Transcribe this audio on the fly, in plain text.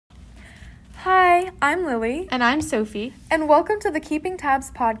Hi, I'm Lily. And I'm Sophie. And welcome to the Keeping Tabs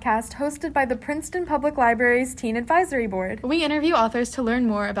podcast hosted by the Princeton Public Library's Teen Advisory Board. We interview authors to learn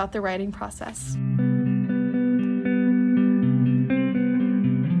more about the writing process.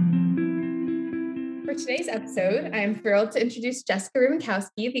 For today's episode, I am thrilled to introduce Jessica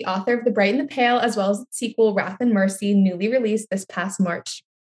Rubinkowski, the author of The Bright and the Pale, as well as the sequel Wrath and Mercy, newly released this past March.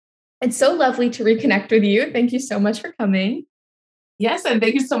 It's so lovely to reconnect with you. Thank you so much for coming. Yes, and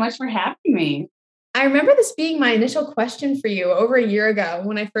thank you so much for having me. I remember this being my initial question for you over a year ago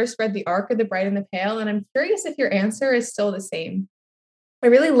when I first read the arc of The Bright and the Pale, and I'm curious if your answer is still the same. I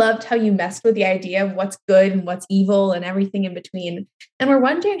really loved how you messed with the idea of what's good and what's evil and everything in between. And we're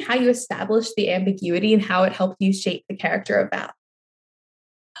wondering how you established the ambiguity and how it helped you shape the character of Val.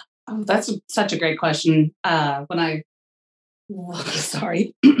 Oh, that's such a great question. When I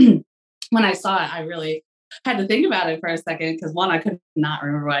saw it, I really had to think about it for a second because one, I could not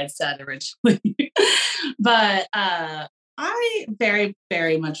remember what I'd said originally. But I very,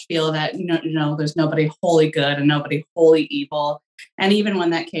 very much feel that, there's nobody wholly good and nobody wholly evil. And even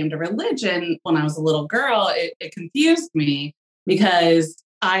when that came to religion, when I was a little girl, it confused me because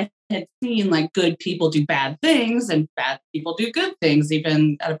I had seen like good people do bad things and bad people do good things,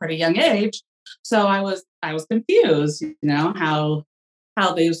 even at a pretty young age. So I was confused,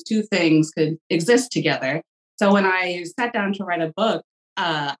 how those two things could exist together. So when I sat down to write a book,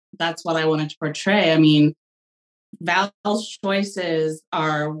 that's what I wanted to portray. I mean, Val's choices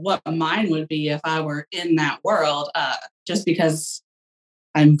are what mine would be if I were in that world, just because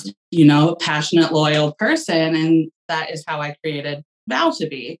I'm, a passionate, loyal person. And that is how I created Val to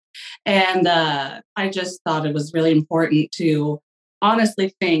be. And I just thought it was really important to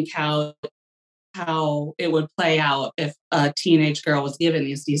honestly think how it would play out if a teenage girl was given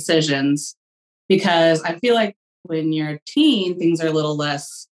these decisions. Because I feel like when you're a teen, things are a little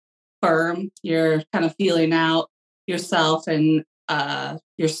less firm. You're kind of feeling out yourself and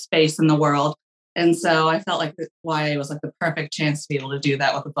your space in the world. And so I felt like YA was like the perfect chance to be able to do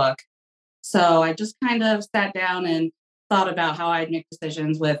that with a book. So I just kind of sat down and thought about how I'd make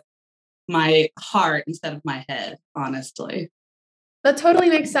decisions with my heart instead of my head, honestly. That totally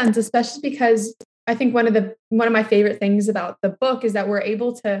makes sense, especially because I think one of my favorite things about the book is that we're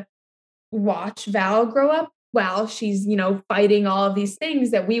able to watch Val grow up while she's, fighting all of these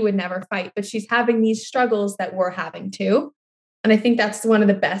things that we would never fight, but she's having these struggles that we're having too. And I think that's one of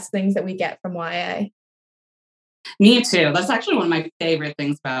the best things that we get from YA. Me too. That's actually one of my favorite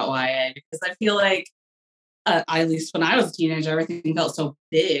things about YA, because I feel like, at least when I was a teenager, everything felt so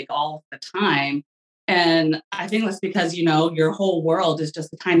big all the time. And I think that's because, your whole world is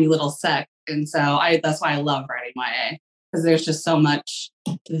just a tiny little sect. And so that's why I love writing YA, because there's just so much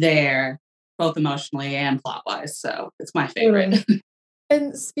there, both emotionally and plot-wise. So it's my favorite.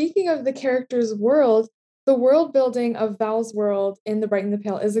 And speaking of the character's world, the world building of Val's world in The Bright and the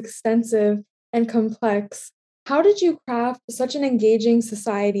Pale is extensive and complex. How did you craft such an engaging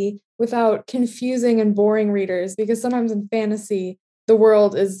society without confusing and boring readers? Because sometimes in fantasy, the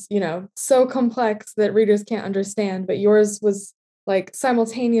world is, so complex that readers can't understand, but yours was like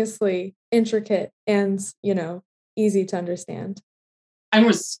simultaneously intricate and, easy to understand.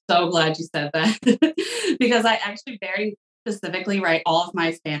 I'm so glad you said that because I actually very specifically write all of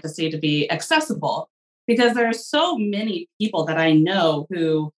my fantasy to be accessible, because there are so many people that I know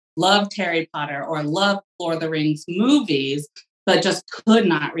who loved Harry Potter or loved Lord of the Rings movies, but just could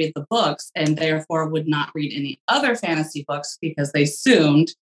not read the books and therefore would not read any other fantasy books because they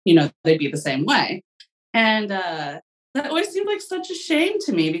assumed, they'd be the same way. And that always seemed like such a shame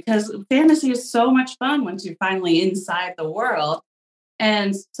to me, because fantasy is so much fun once you're finally inside the world.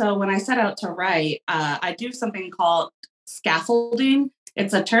 And so when I set out to write, I do something called scaffolding.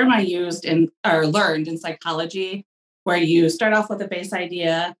 It's a term I learned in psychology, where you start off with a base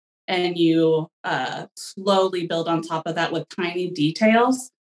idea and you slowly build on top of that with tiny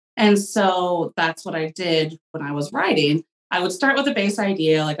details. And so that's what I did when I was writing. I would start with a base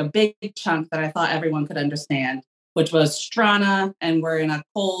idea, like a big chunk that I thought everyone could understand, which was Strana, and we're in a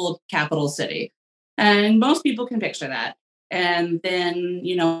cold capital city. And most people can picture that. And then,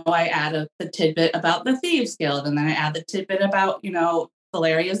 I add the tidbit about the Thieves Guild, and then I add the tidbit about,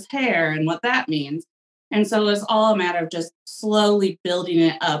 Valeria's hair and what that means. And so it was all a matter of just slowly building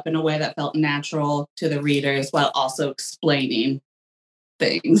it up in a way that felt natural to the readers while also explaining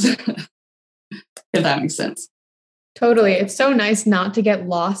things, if that makes sense. Totally. It's so nice not to get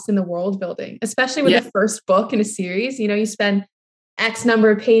lost in the world building, especially with the first book in a series. You spend X number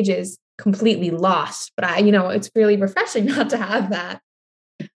of pages completely lost, but it's really refreshing not to have that.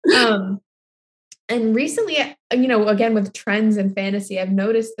 And recently, you know, again, with trends in fantasy, I've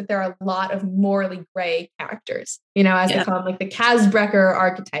noticed that there are a lot of morally gray characters, you know, as they call them, like the Kazbrecker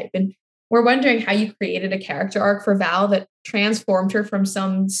archetype. And we're wondering how you created a character arc for Val that transformed her from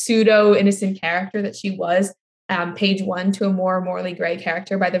some pseudo innocent character that she was, page 1, to a more morally gray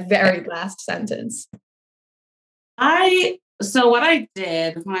character by the very last sentence. So what I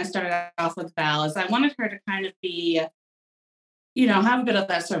did when I started off with Val is I wanted her to kind of be, you know, have a bit of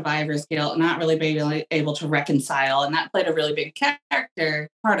that survivor's guilt, not really being able to reconcile. And that played a really big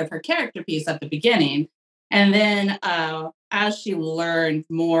part of her character piece at the beginning. And then as she learned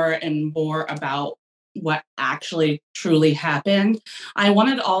more and more about what actually truly happened, I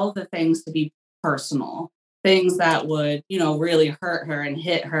wanted all of the things to be personal, things that would, you know, really hurt her and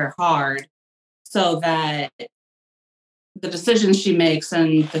hit her hard, so that the decisions she makes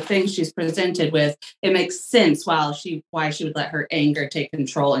and the things she's presented with, it makes sense why she would let her anger take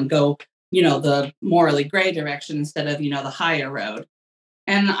control and go, you know, the morally gray direction instead of, you know, the higher road.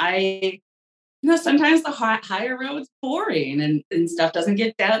 And you know, sometimes the higher road's boring and stuff doesn't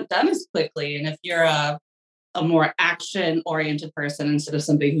get done as quickly. And if you're a more action oriented person instead of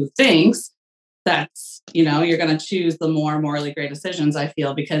somebody who thinks, that's, you know, you're going to choose the more morally gray decisions, I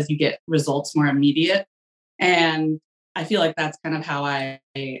feel, because you get results more immediate. And I feel like that's kind of how I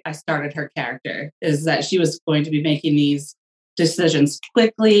started her character, is that she was going to be making these decisions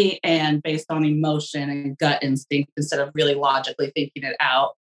quickly and based on emotion and gut instinct instead of really logically thinking it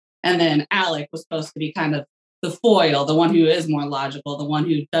out. And then Alec was supposed to be kind of the foil, the one who is more logical, the one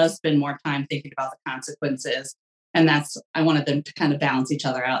who does spend more time thinking about the consequences. And I wanted them to kind of balance each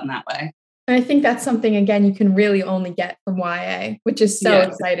other out in that way. And I think that's something, again, you can really only get from YA, which is so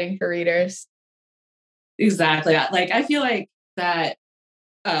exciting for readers. Exactly. Like, I feel like that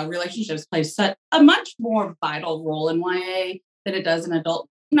relationships play such a much more vital role in YA than it does in adult.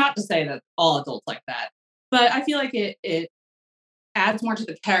 Not to say that all adults like that, but I feel like it adds more to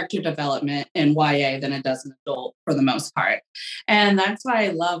the character development in YA than it does in adult for the most part. And that's why I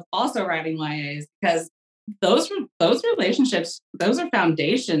love also writing YAs, because those relationships, those are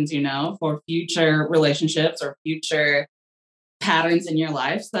foundations, you know, for future relationships or future patterns in your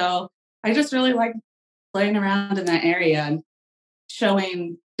life. So I just really like playing around in that area and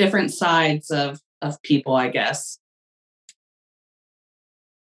showing different sides of people, I guess.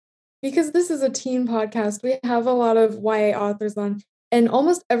 Because this is a teen podcast, we have a lot of YA authors on, and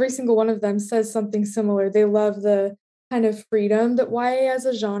almost every single one of them says something similar. They love the kind of freedom that YA as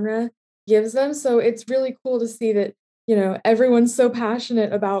a genre gives them. So it's really cool to see that, you know, everyone's so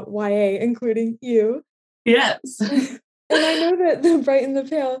passionate about YA, including you. Yes. And I know that The Bright and the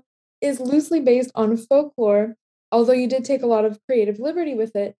Pale is loosely based on folklore, although you did take a lot of creative liberty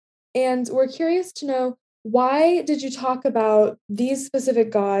with it. And we're curious to know, why did you talk about these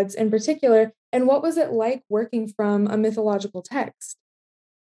specific gods in particular, and what was it like working from a mythological text?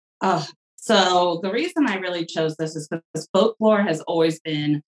 So the reason I really chose this is because folklore has always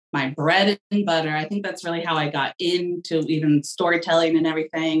been my bread and butter. I think that's really how I got into even storytelling and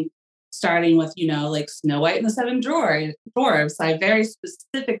everything, starting with, you know, like Snow White and the Seven Dwarfs. I very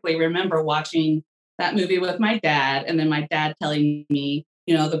specifically remember watching that movie with my dad, and then my dad telling me,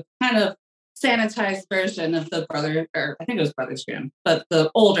 you know, the kind of sanitized version of the I think it was Brothers Grimm, but the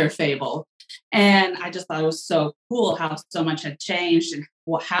older fable. And I just thought it was so cool how so much had changed and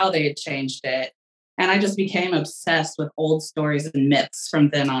how they had changed it. And I just became obsessed with old stories and myths from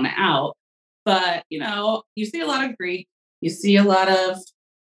then on out. But, you know, you see a lot of Greek, you see a lot of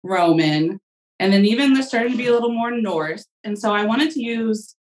Roman, and then even there's starting to be a little more Norse. And so I wanted to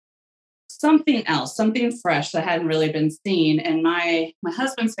use something else, something fresh that hadn't really been seen. And my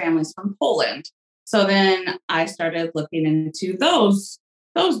husband's family's from Poland. So then I started looking into those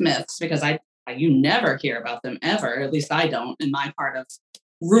myths, because you never hear about them ever. At least I don't in my part of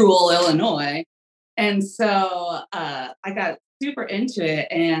rural Illinois. And so I got super into it.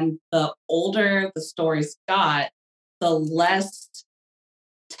 And the older the stories got, the less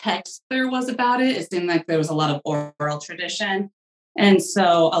text there was about it. It seemed like there was a lot of oral tradition. And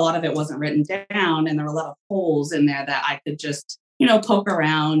so a lot of it wasn't written down, and there were a lot of holes in there that I could just, you know, poke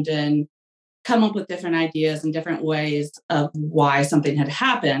around and come up with different ideas and different ways of why something had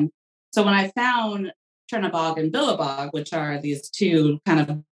happened. So when I found Chernobog and Bilibog, which are these two kind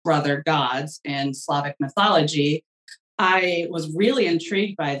of brother gods in Slavic mythology, I was really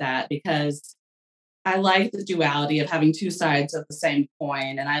intrigued by that, because I like the duality of having two sides of the same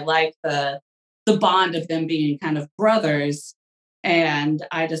coin. And I like the bond of them being kind of brothers. And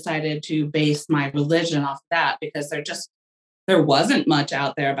I decided to base my religion off that, because there wasn't much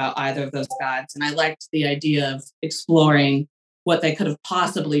out there about either of those gods. And I liked the idea of exploring what they could have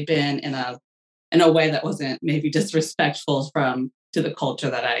possibly been in a in a way that wasn't maybe disrespectful to the culture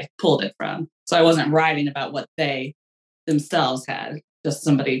that I pulled it from. So I wasn't writing about what they themselves had, just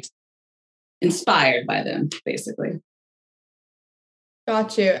somebody inspired by them, basically.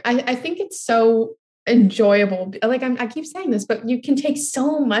 Got you. I think it's so enjoyable. Like I keep saying this, but you can take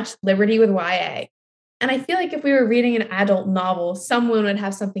so much liberty with YA. And I feel like if we were reading an adult novel, someone would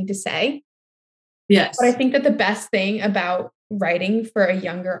have something to say. Yes. But I think that the best thing about writing for a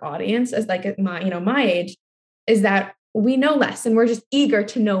younger audience, as like my age, is that we know less and we're just eager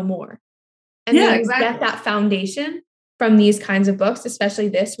to know more. And then exactly. Get that foundation from these kinds of books, especially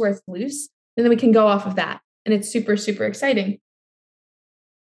this where it's loose, and then we can go off of that. And it's super, super exciting.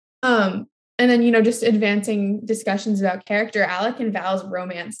 And then, just advancing discussions about character, Alec and Val's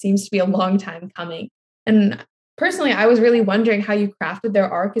romance seems to be a long time coming. And personally, I was really wondering how you crafted their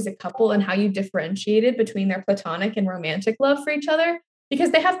arc as a couple and how you differentiated between their platonic and romantic love for each other, because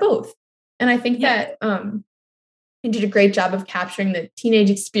they have both. And I think that you did a great job of capturing the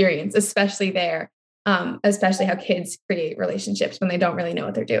teenage experience, especially there, especially how kids create relationships when they don't really know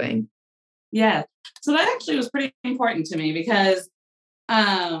what they're doing. Yeah. So that actually was pretty important to me because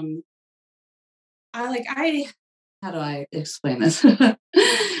how do I explain this?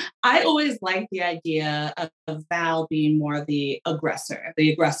 I always liked the idea of Val being more the aggressor,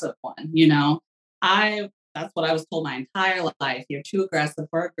 the aggressive one. That's what I was told my entire life. You're too aggressive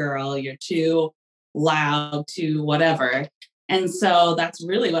for a girl. You're too loud, too whatever. And so that's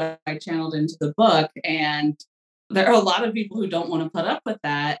really what I channeled into the book. And there are a lot of people who don't want to put up with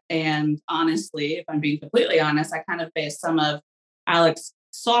that. And honestly, if I'm being completely honest, I kind of based some of Alec's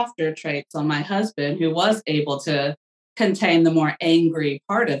softer traits on my husband, who was able to contain the more angry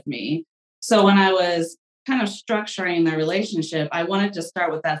part of me. So when I was kind of structuring their relationship, I wanted to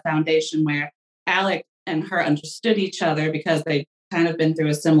start with that foundation where Alec and her understood each other because they kind of been through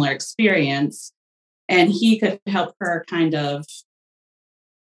a similar experience, and he could help her kind of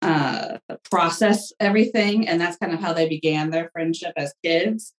process everything. And that's kind of how they began their friendship as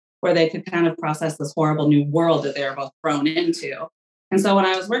kids, where they could kind of process this horrible new world that they were both thrown into. And so when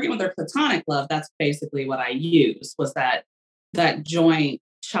I was working with their platonic love, that's basically what I used, was that joint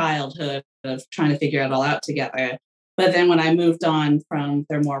childhood of trying to figure it all out together. But then when I moved on from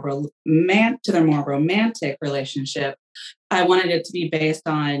their more romantic relationship, I wanted it to be based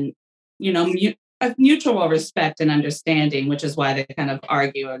on, a mutual respect and understanding, which is why they kind of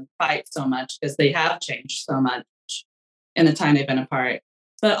argue and fight so much, because they have changed so much in the time they've been apart.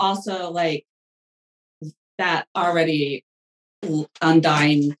 But also like that already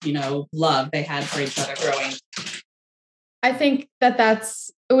undying, love they had for each other growing. I think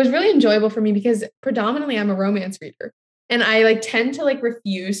it was really enjoyable for me because predominantly I'm a romance reader, and I tend to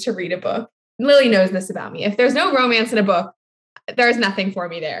refuse to read a book. Lily knows this about me. If there's no romance in a book, there's nothing for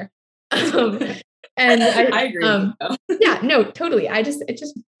me there. And I agree. Yeah, no, totally. It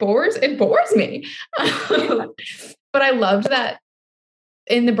just bores me. But I loved that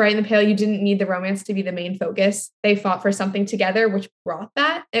in The Bright and the Pale, you didn't need the romance to be the main focus. They fought for something together, which brought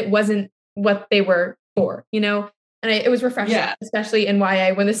that. It wasn't what they were for, and it was refreshing, especially in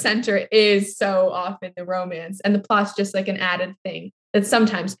YA, when the center is so often the romance and the plot's just like an added thing that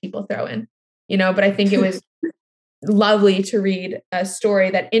sometimes people throw in, but I think it was lovely to read a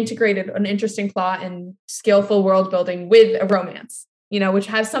story that integrated an interesting plot and skillful world building with a romance, which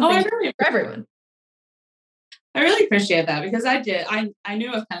has something for everyone. I really appreciate that, because I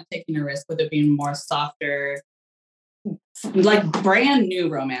knew I was kind of taking a risk with it being more softer, like brand new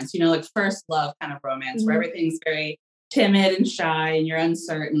romance, like first love kind of romance, where everything's very timid and shy and you're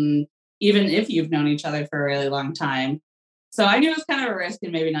uncertain, even if you've known each other for a really long time. So I knew it was kind of a risk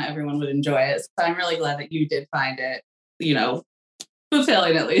and maybe not everyone would enjoy it. So I'm really glad that you did find it,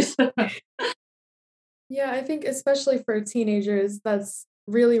 fulfilling at least. Yeah, I think especially for teenagers, that's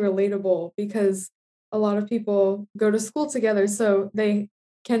really relatable, because a lot of people go to school together, so they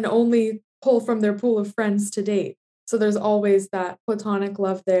can only pull from their pool of friends to date. So there's always that platonic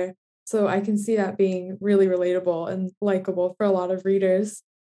love there. So I can see that being really relatable and likable for a lot of readers.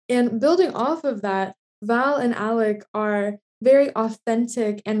 And building off of that, Val and Alec are very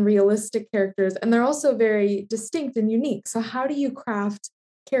authentic and realistic characters, and they're also very distinct and unique. So how do you craft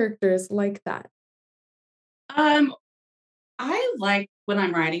characters like that? I like, when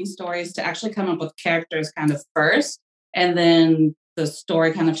I'm writing stories, to actually come up with characters kind of first, and then the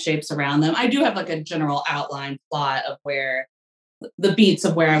story kind of shapes around them. I do have a general outline plot of where the beats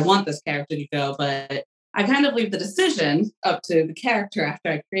of where I want this character to go, but I kind of leave the decision up to the character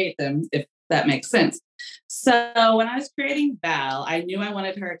after I create them, if that makes sense. So when I was creating Val, I knew I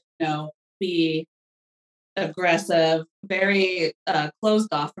wanted her to, be aggressive, very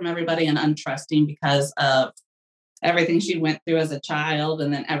closed off from everybody and untrusting because of everything she went through as a child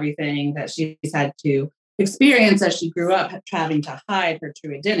and then everything that she's had to experience as she grew up, having to hide her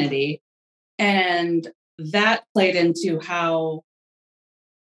true identity. And that played into how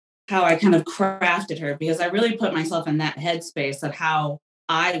I kind of crafted her, because I really put myself in that headspace of how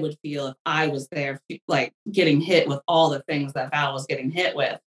I would feel if I was there, like getting hit with all the things that Val was getting hit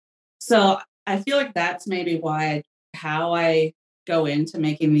with. So I feel like that's maybe how I go into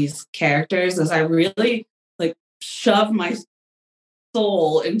making these characters, is I really like shove my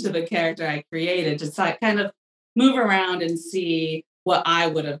soul into the character I created, just like kind of move around and see what I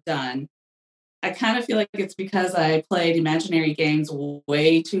would have done. I kind of feel like it's because I played imaginary games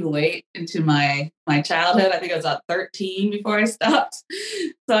way too late into my childhood. I think I was about 13 before I stopped.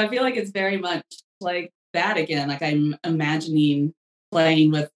 So I feel like it's very much like that again. Like I'm imagining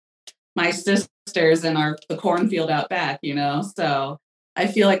playing with my sisters in the cornfield out back, So I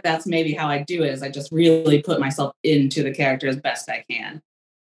feel like that's maybe how I do it, is I just really put myself into the character as best I can.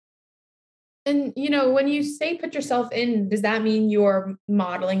 And, when you say put yourself in, does that mean you're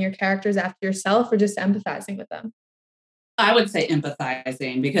modeling your characters after yourself or just empathizing with them? I would say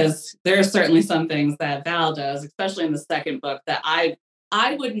empathizing, because there are certainly some things that Val does, especially in the second book, that I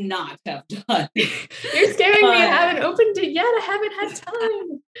would not have done. You're scaring me. I haven't opened it yet. I haven't had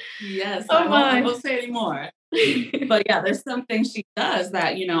time. Yes, I won't say anymore. But yeah, there's some things she does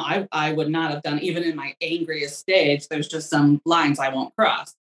that, I would not have done even in my angriest stage. There's just some lines I won't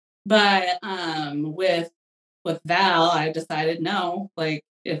cross. But with Val, I decided no, like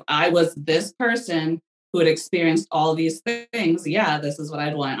if I was this person who had experienced all these things, yeah, this is what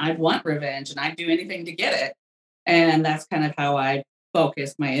I'd want. I'd want revenge and I'd do anything to get it. And that's kind of how I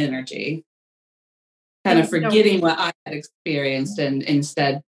focus my energy. Kind of forgetting what I had experienced and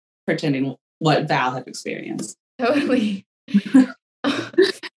instead pretending what Val had experienced. Totally.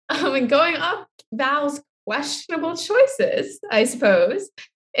 And going off Val's questionable choices, I suppose,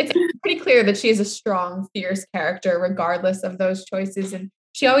 it's pretty clear that she is a strong, fierce character, regardless of those choices. And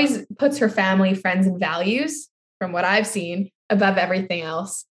she always puts her family, friends, and values, from what I've seen, above everything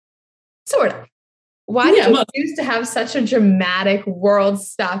else. Sort of. Why did you choose to have such a dramatic,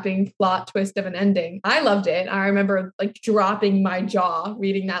 world-stopping plot twist of an ending? I loved it. I remember like dropping my jaw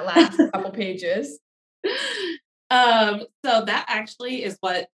reading that last couple pages. So that actually is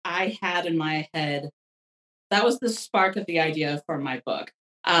what I had in my head. That was the spark of the idea for my book.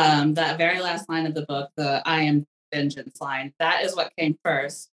 That very last line of the book, the "I am vengeance" line, that is what came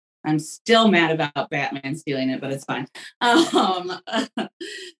first. I'm still mad about Batman stealing it, but it's fine.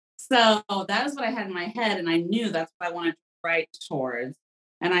 So that is what I had in my head, and I knew that's what I wanted to write towards.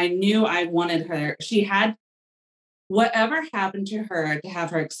 And I knew I wanted her, she had whatever happened to her, to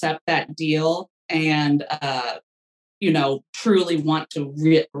have her accept that deal and, truly want to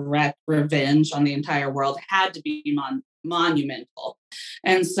wreak revenge on the entire world, had to be monumental.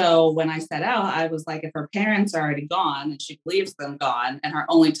 And so when I set out, I was like, if her parents are already gone and she believes them gone, and her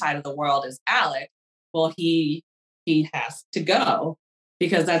only tie to the world is Alec, well, he has to go,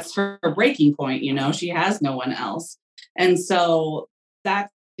 because that's her breaking point. She has no one else. And so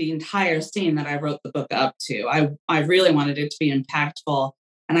that's the entire scene that I wrote the book up to. I really wanted it to be impactful,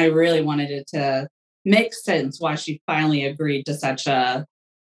 and I really wanted it to make sense why she finally agreed to such a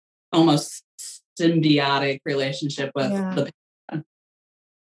almost symbiotic relationship with the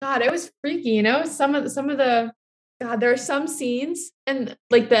God, it was freaky, some of the God, there are some scenes and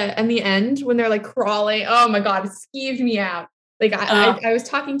like the end when they're like crawling. Oh my God, it skeeved me out. Like I was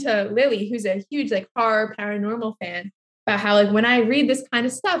talking to Lily, who's a huge like horror paranormal fan, about how like when I read this kind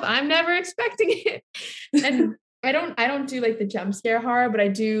of stuff, I'm never expecting it. And I don't do like the jump scare horror, but I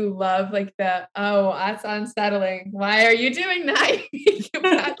do love like oh, that's unsettling. Why are you doing that?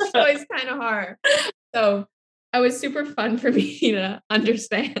 That choice kind of horror. So it was super fun for me to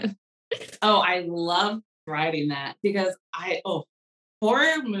understand. Oh, I love writing that, because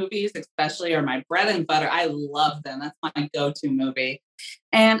horror movies especially are my bread and butter. I love them. That's my go-to movie.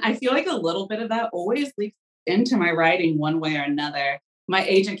 And I feel like a little bit of that always leaks into my writing one way or another. My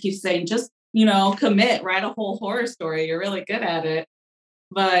agent keeps saying, just, commit, write a whole horror story. You're really good at it.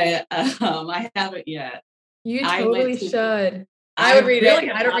 But I haven't yet. You totally should. I would read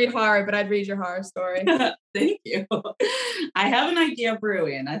it. I don't read horror, but I'd read your horror story. Thank you. I have an idea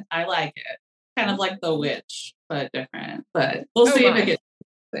brewing. I like it. Kind of like The Witch, but different. But we'll see if it gets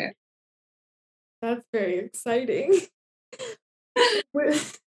there. That's very exciting.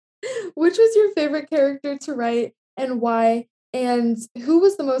 Which was your favorite character to write, and why? And who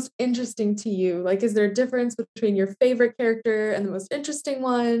was the most interesting to you? Like, is there a difference between your favorite character and the most interesting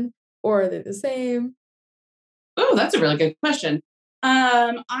one? Or are they the same? Oh, that's a really good question.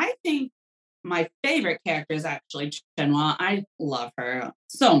 I think my favorite character is actually Chenhua. I love her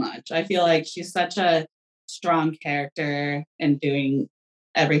so much. I feel like she's such a strong character and doing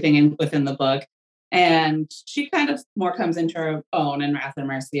everything within the book. And she kind of more comes into her own in Wrath and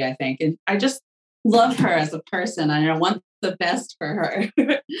Mercy, I think. And I just love her as a person. I want the best for her.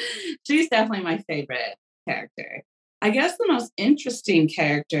 She's definitely my favorite character. I guess the most interesting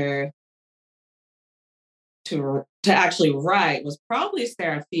character to actually write was probably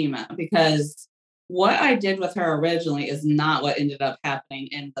Seraphima, because what I did with her originally is not what ended up happening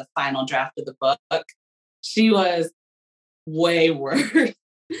in the final draft of the book. She was way worse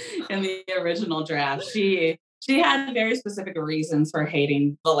in the original draft. She had very specific reasons for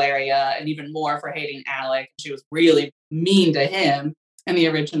hating Valeria and even more for hating Alec. She was really mean to him in the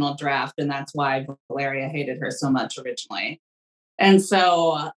original draft, and that's why Valeria hated her so much originally. And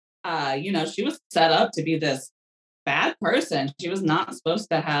so, she was set up to be this bad person. She was not supposed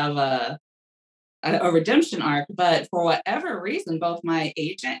to have a redemption arc, but for whatever reason, both my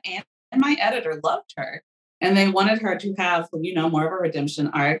agent and my editor loved her, and they wanted her to have, more of a redemption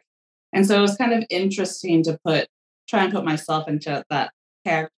arc. And so it was kind of interesting to try and put myself into that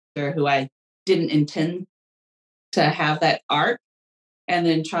character who I didn't intend to have that arc, and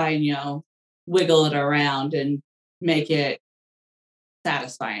then try and, wiggle it around and make it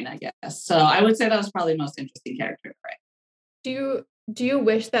satisfying, I guess. So I would say that was probably the most interesting character to write. Do you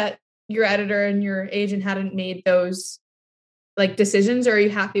wish that your editor and your agent hadn't made those decisions, or are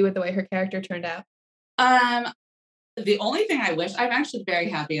you happy with the way her character turned out? The only thing I wish, I'm actually very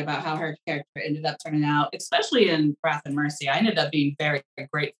happy about how her character ended up turning out, especially in Wrath and Mercy. I ended up being very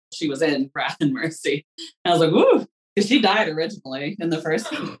grateful she was in Wrath and Mercy. And I was like, woo, because she died originally in the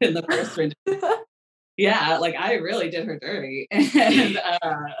first yeah, I really did her dirty. And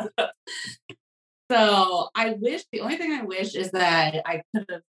so the only thing I wish is that I could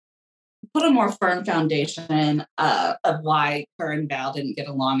have put a more firm foundation of why her and Val didn't get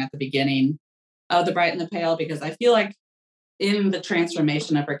along at the beginning of The Bright and the Pale, because I feel like in the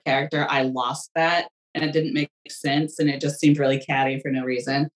transformation of her character, I lost that and it didn't make sense, and it just seemed really catty for no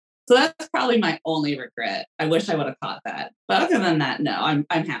reason. So that's probably my only regret. I wish I would have caught that. But other than that, no,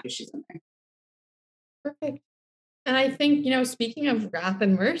 I'm happy she's in there. Perfect. And I think, speaking of Wrath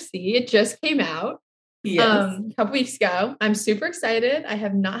and Mercy, it just came out Yes. a couple weeks ago. I'm super excited. I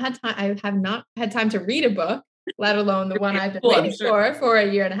have not had time to read a book, let alone the one I've been waiting for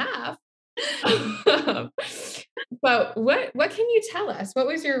a year and a half. But what can you tell us? What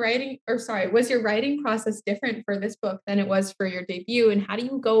was was your writing process different for this book than it was for your debut? And how do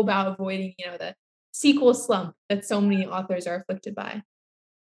you go about avoiding, the sequel slump that so many authors are afflicted by?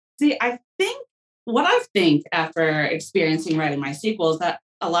 See, I think after experiencing writing my sequels, that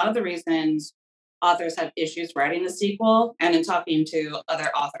a lot of the reasons authors have issues writing the sequel, and in talking to other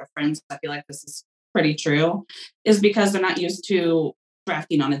author friends, I feel like this is pretty true, is because they're not used to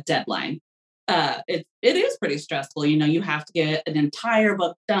drafting on a deadline. It is pretty stressful. You have to get an entire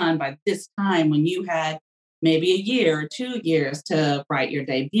book done by this time when you had maybe a year or 2 years to write your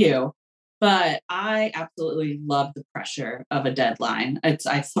debut. But I absolutely love the pressure of a deadline.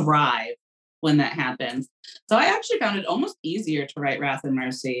 I thrive when that happens. So I actually found it almost easier to write Wrath and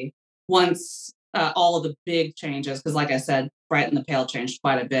Mercy once all of the big changes, because like I said, Bright and the Pale changed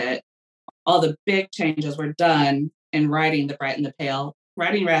quite a bit. All the big changes were done in writing The Bright and the Pale.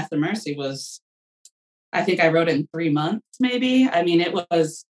 Writing Wrath and Mercy I think I wrote it in 3 months, maybe. I mean, it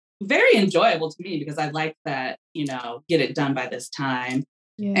was very enjoyable to me because I liked that, get it done by this time.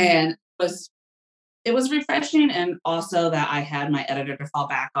 Yeah. And it was refreshing, and also that I had my editor to fall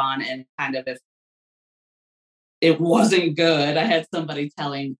back on, and kind of if it wasn't good, I had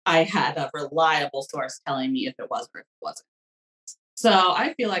I had a reliable source telling me if it was or if it wasn't. So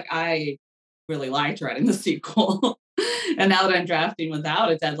I feel like I really liked writing the sequel. And now that I'm drafting without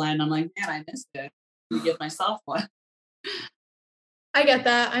a deadline, I'm like, man, I missed it. Give myself one. I get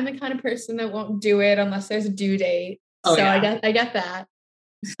that. I'm the kind of person that won't do it unless there's a due date. So yeah. I get that.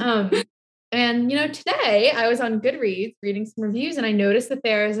 And today I was on Goodreads reading some reviews, and I noticed that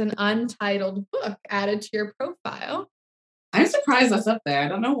there is an untitled book added to your profile. I'm surprised that's up there. I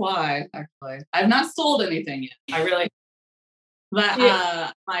don't know why, actually. I've not sold anything yet.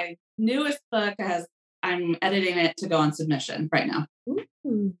 But my newest book I'm editing it to go on submission right now.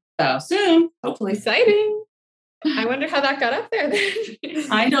 Ooh. So soon, hopefully. Exciting. I wonder how that got up there then.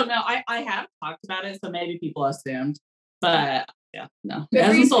 I don't know. I have talked about it, so maybe people assumed. But yeah, no.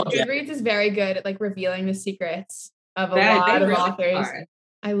 Goodreads is very good at revealing the secrets of a lot of authors.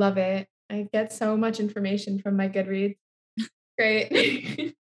 I love it. I get so much information from my Goodreads.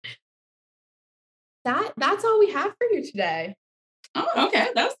 Great. that's all we have for you today. Oh, okay.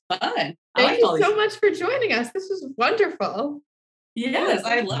 That was fun. Thank you so much for joining us. This was wonderful. Yes,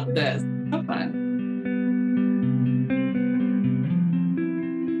 I love this. So fun.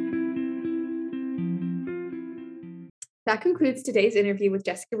 That concludes today's interview with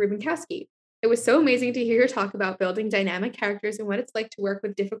Jessica Rubinkowski. It was so amazing to hear her talk about building dynamic characters and what it's like to work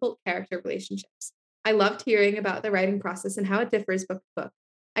with difficult character relationships. I loved hearing about the writing process and how it differs book to book.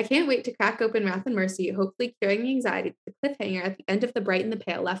 I can't wait to crack open Wrath and Mercy, hopefully curing the anxiety that the cliffhanger at the end of The Bright and the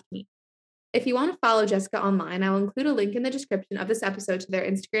Pale left me. If you want to follow Jessica online, I will include a link in the description of this episode to their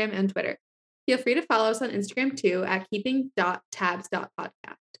Instagram and Twitter. Feel free to follow us on Instagram too at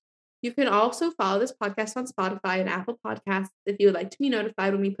keeping.tabs.podcast. You can also follow this podcast on Spotify and Apple Podcasts if you would like to be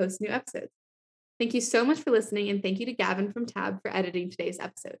notified when we post new episodes. Thank you so much for listening, and thank you to Gavin from Tab for editing today's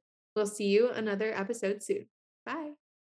episode. We'll see you another episode soon.